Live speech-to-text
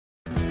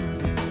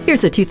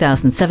Here's a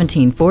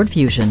 2017 Ford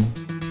Fusion.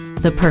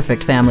 The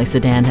perfect family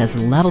sedan has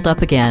leveled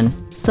up again.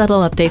 Subtle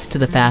updates to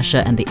the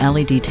fascia and the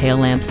LED tail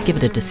lamps give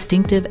it a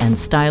distinctive and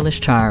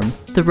stylish charm.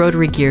 The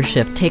rotary gear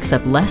shift takes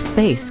up less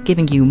space,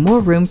 giving you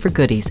more room for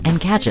goodies and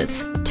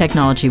gadgets.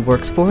 Technology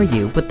works for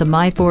you with the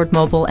My Ford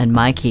Mobile and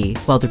My Key,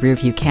 while the rear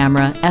view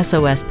camera,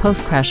 SOS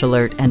post-crash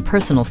alert, and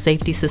personal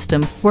safety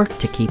system work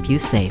to keep you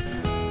safe.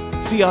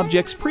 See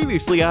objects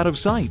previously out of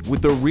sight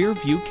with the rear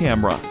view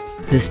camera.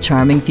 This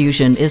charming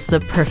Fusion is the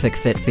perfect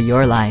fit for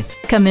your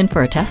life. Come in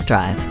for a test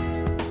drive.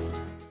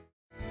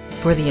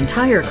 For the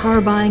entire car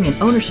buying and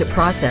ownership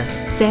process,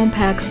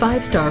 Sandpac's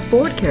 5-star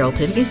Ford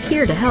Carrollton is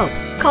here to help.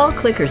 Call,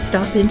 click, or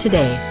stop in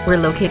today. We're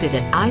located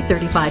at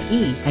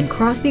I-35E and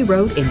Crosby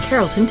Road in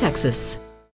Carrollton, Texas.